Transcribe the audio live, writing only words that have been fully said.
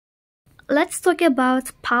let's talk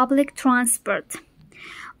about public transport.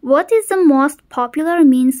 What is the most popular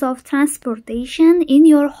means of transportation in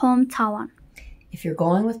your hometown? If you're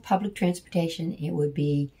going with public transportation, it would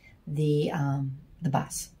be the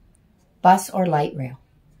bus or light rail.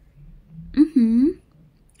 Mm-hmm.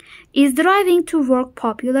 Is driving to work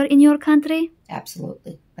popular in your country?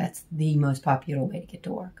 Absolutely. That's the most popular way to get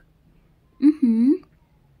to work. Mm-hmm.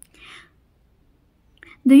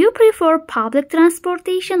 Do you prefer public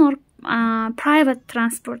transportation or private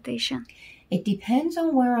transportation? It depends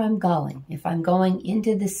on where I'm going. If I'm going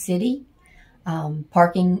into the city,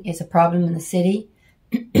 parking is a problem in the city.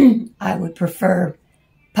 I would prefer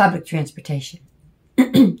public transportation.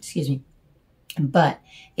 Excuse me. But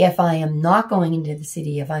if I am not going into the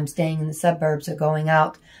city, if I'm staying in the suburbs or going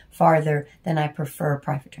out farther, then I prefer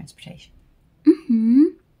private transportation. Mm-hmm.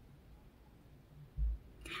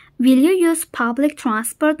 Will you use public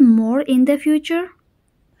transport more in the future?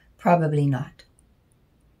 Probably not.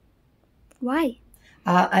 Why?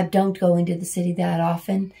 I don't go into the city that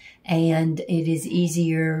often, and it is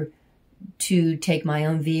easier to take my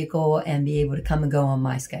own vehicle and be able to come and go on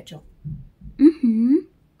my schedule. Mm-hmm.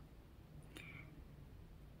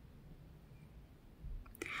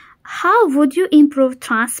 How would you improve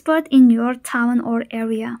transport in your town or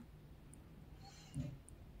area?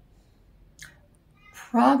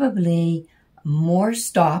 Probably more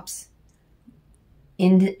stops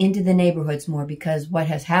into the neighborhoods more, because what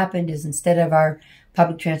has happened is instead of our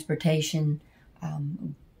public transportation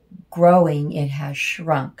growing, it has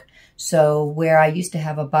shrunk. So where I used to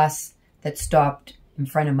have a bus that stopped in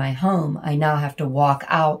front of my home, I now have to walk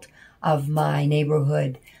out of my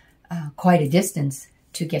neighborhood quite a distance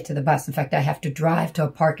to get to the bus. In fact, I have to drive to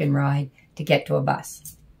a park and ride to get to a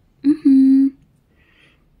bus. Mm-hmm.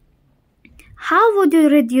 How would you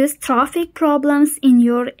reduce traffic problems in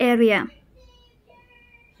your area?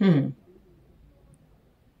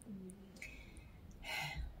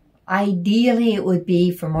 Ideally, it would be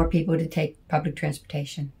for more people to take public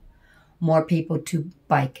transportation, more people to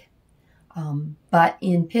bike. But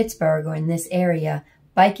in Pittsburgh or in this area,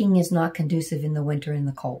 biking is not conducive in the winter and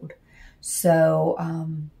the cold. So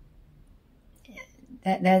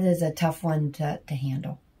that is a tough one to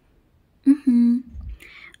handle. Mm-hmm.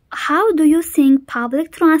 How do you think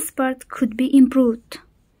public transport could be improved?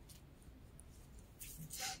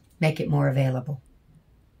 Make it more available.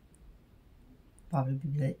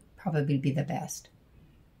 Probably be the best.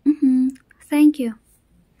 Mm-hmm. Thank you.